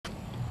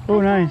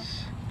Oh,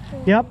 nice.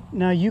 Yep,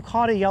 now you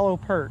caught a yellow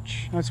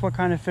perch. That's what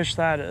kind of fish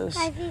that is.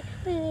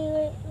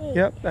 Wait.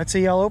 Yep, that's a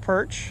yellow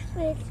perch.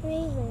 Wait.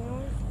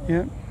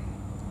 Yep.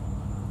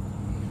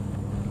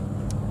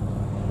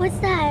 What's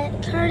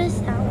that tortoise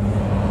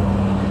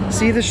sound?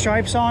 See the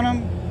stripes on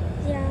them?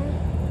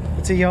 Yeah.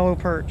 It's a yellow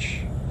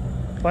perch.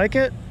 Like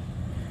it?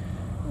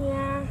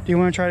 Yeah. Do you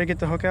want to try to get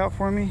the hook out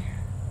for me?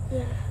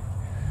 Yeah.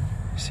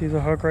 See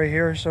the hook right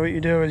here? So what you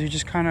do is you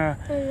just kind of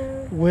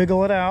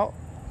wiggle it out.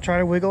 Try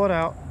to wiggle it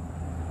out.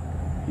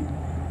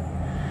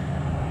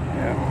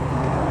 Yeah.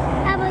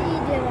 How about you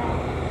do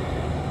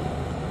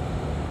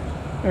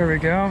it? There we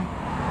go.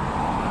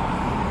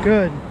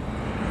 Good.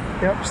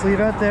 Yep, just leave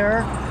that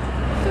there.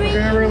 We're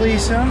gonna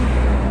release him.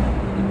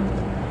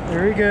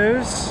 There he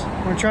goes.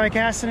 Want to try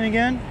casting it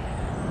again?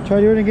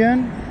 Try doing it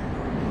again.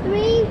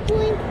 3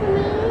 points for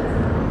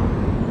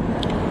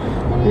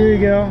me. Here you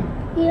go.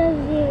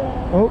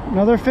 0. Oh,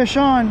 another fish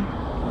on. It's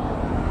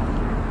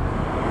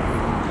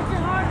a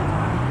hard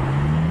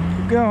one.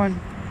 Keep going.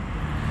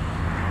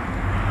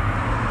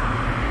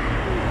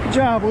 Good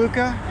job,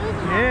 Luca.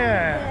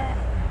 Yeah.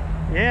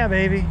 Yeah,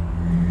 baby.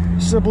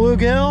 This is a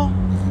bluegill.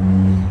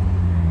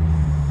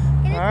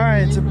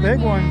 Alright, it's a big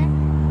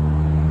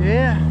one.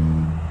 Yeah.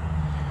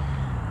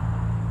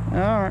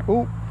 Alright.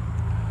 Oh.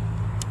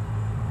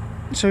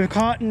 So we've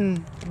caught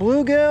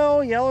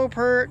bluegill, yellow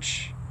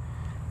perch,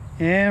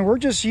 and we're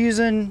just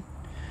kind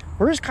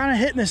of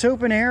hitting this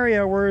open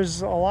area where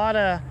there's a lot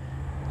of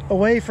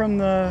away from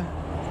the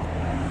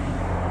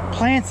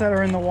plants that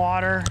are in the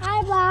water.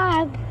 Hi,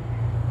 Bob.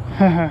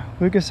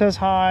 Lucas says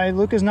hi.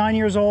 Luca's 9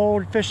 years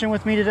old, fishing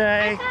with me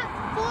today. I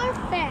caught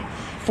 4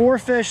 fish. 4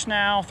 fish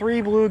now,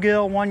 3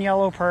 bluegill, 1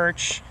 yellow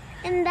perch.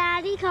 And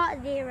Daddy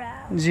caught 0.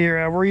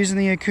 0. We're using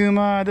the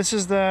Okuma. This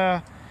is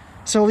the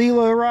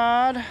Celilo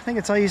rod. I think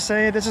that's how you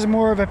say it. This is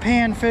more of a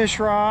panfish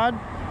rod.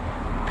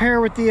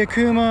 Pair with the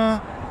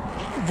Okuma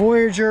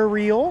Voyager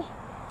reel.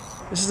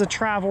 This is a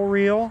travel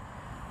reel.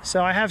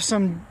 So I have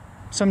some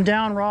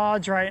down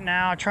rods right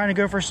now, trying to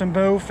go for some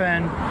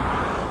bowfin.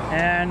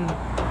 And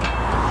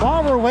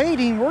while we're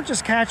waiting, we're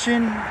just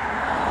catching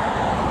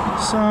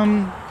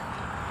some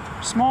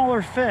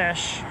smaller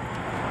fish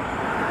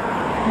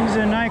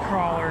using night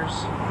crawlers.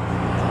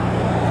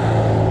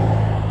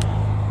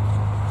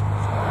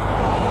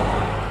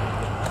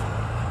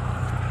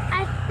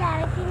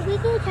 I think we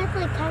can catch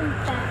like 10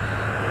 fish.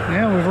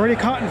 Yeah, we've already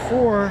caught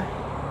 4.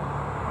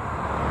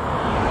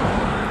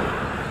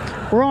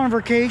 We're on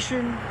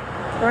vacation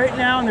right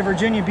now in the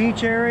Virginia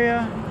Beach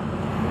area.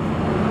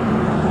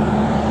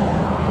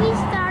 We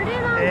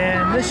started on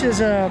And this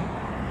is a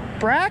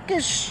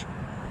brackish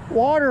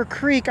water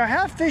creek. I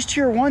have fished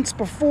here once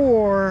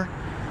before.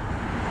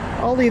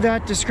 I'll leave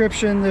that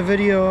description, the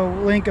video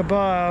link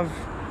above.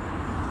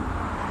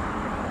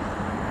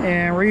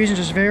 And we're using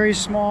just very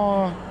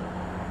small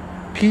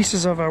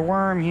pieces of a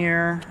worm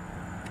here.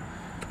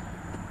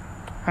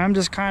 I'm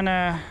just kind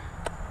of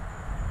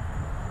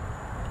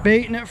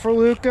baiting it for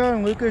Luca,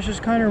 and Luca's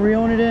just kind of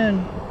reeling it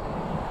in.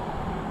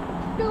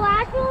 The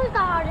last one was the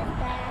hardest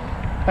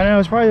thing. I know,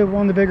 it's probably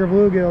one of the bigger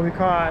bluegill we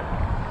caught.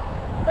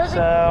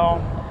 So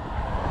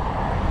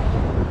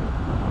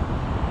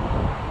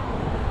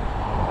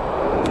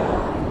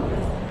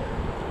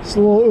it's a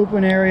little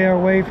open area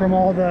away from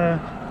all the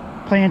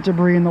plant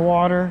debris in the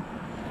water.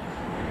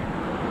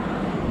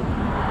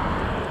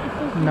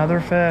 Another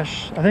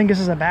fish. I think this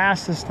is a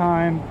bass this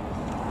time.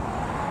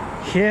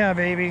 Yeah,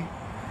 baby.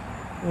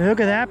 Look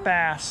at that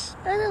bass.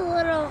 That's a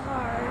little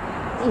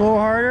hard. A little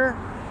harder.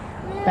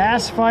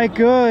 Bass fight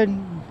good.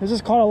 This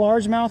is called a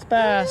largemouth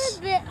bass. It's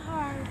a bit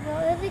hard,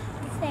 but it's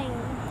the same.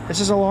 This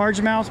is a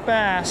largemouth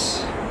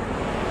bass.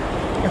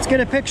 Let's get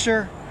a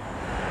picture.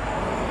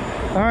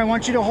 All right, I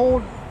want you to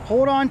hold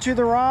on to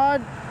the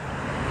rod.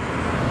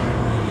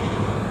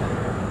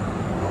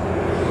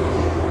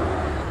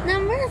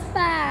 Number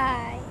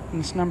 5.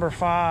 It's number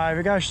 5.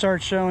 We gotta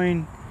start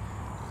showing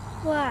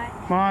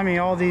What? Mommy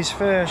all these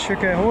fish.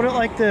 Okay, hold it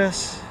like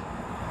this.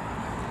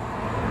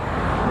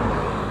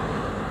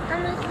 How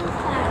much is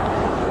that?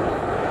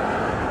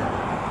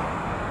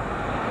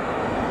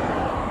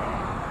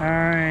 All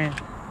right.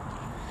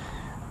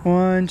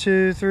 1,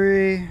 2,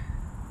 3.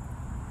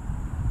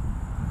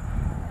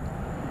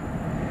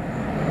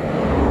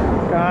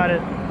 Got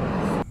it.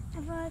 I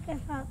feel like I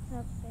found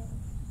something.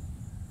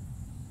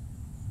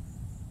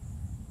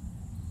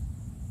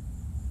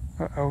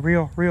 Uh-oh,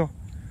 reel.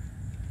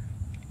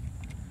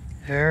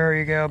 There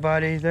you go,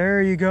 buddy.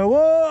 There you go.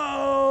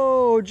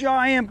 Whoa!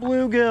 Giant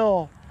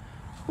bluegill.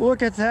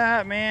 Look at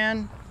that,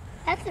 man.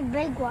 That's a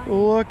big one.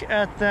 Look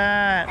at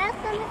that. That's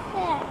number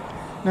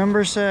 6.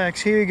 Number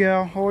 6. Here you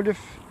go. Hold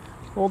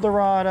the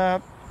rod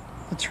up.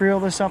 Let's reel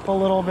this up a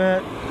little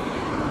bit.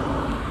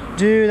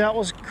 Dude, that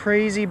was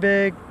crazy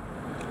big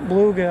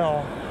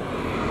bluegill.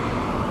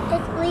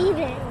 It's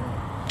leaving.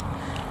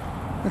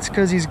 That's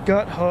because he's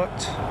gut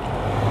hooked.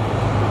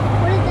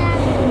 What does that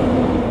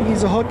mean?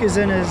 The hook is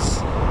in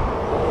his...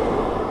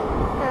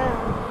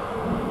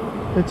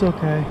 It's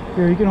okay.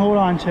 Here, you can hold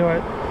on to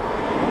it.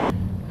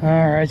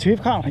 Alright, so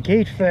we've caught like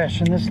 8 fish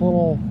in this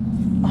little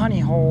honey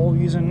hole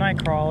using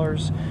night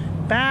crawlers.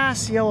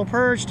 Bass, yellow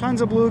perch,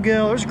 tons of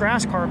bluegill. There's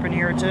grass carp in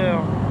here too.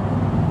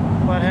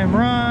 Let him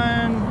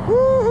run.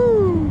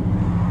 Woohoo!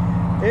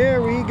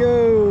 There we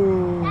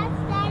go. That's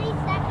 30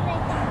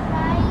 seconds,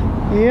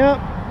 right? Yep.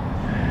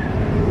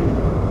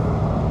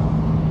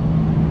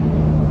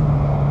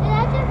 And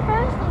that's your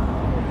first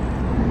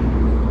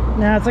one.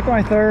 Nah, it's like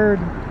my third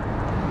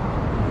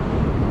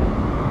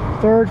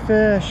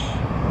fish.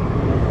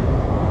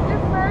 Your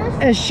first?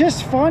 It's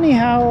just funny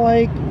how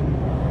like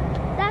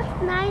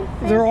That's 9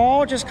 fish. they're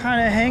all just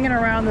kind of hanging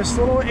around this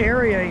little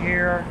area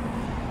here.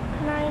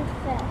 9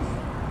 fish.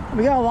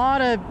 We got a lot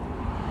of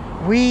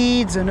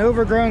weeds and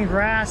overgrown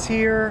grass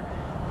here.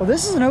 Well,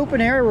 this is an open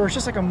area where it's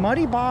just like a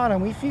muddy bottom.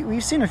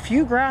 We've seen a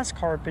few grass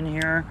carp in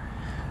here,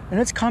 and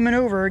it's coming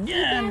over You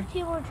again. have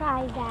 2 more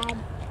tries, Dad.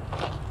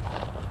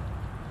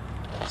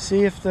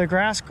 See if the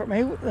grass carp.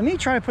 Let me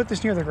try to put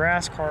this near the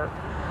grass carp.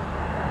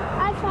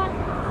 I tried,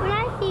 when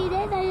I feed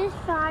it, I just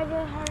try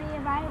to hurry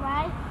it right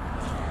away.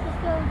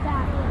 Just goes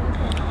that way.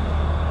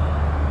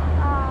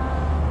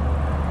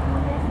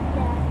 Missed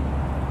it.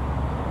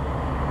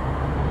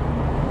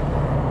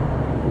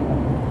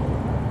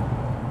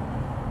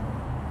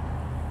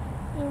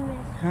 You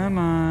missed it. Come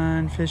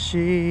on,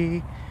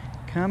 fishy.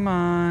 Come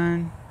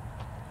on.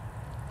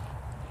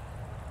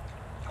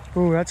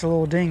 Ooh, that's a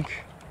little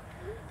dink.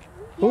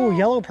 Ooh, Yeah.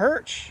 yellow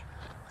perch.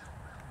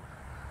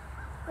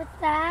 What's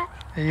that?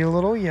 A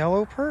little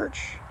yellow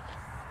perch.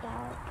 Yeah.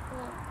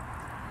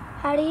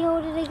 How do you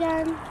hold it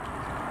again?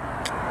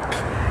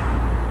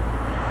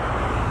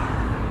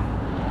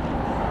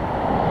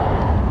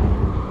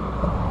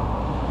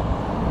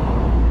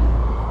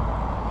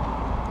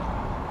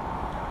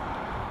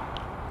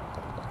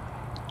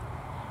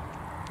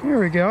 Here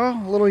we go,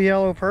 a little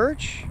yellow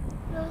perch.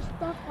 No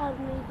stuff on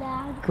me,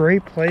 Dad.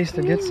 Great place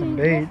to get some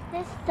bait.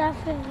 This stuff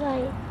is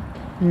like...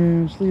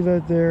 Yeah, just leave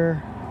that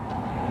there.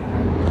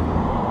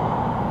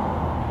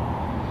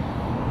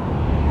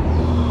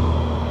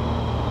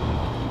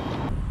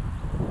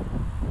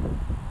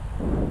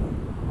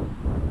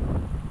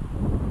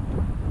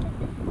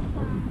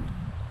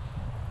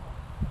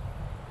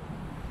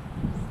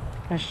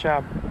 Nice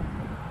job.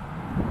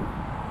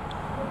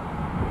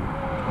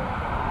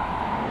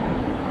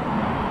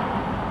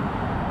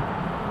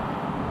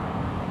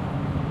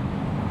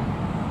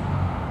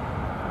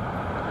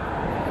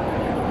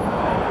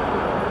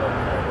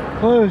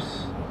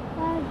 Close.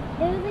 Dad,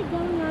 there's a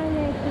going on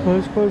there.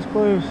 Close, close,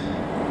 close.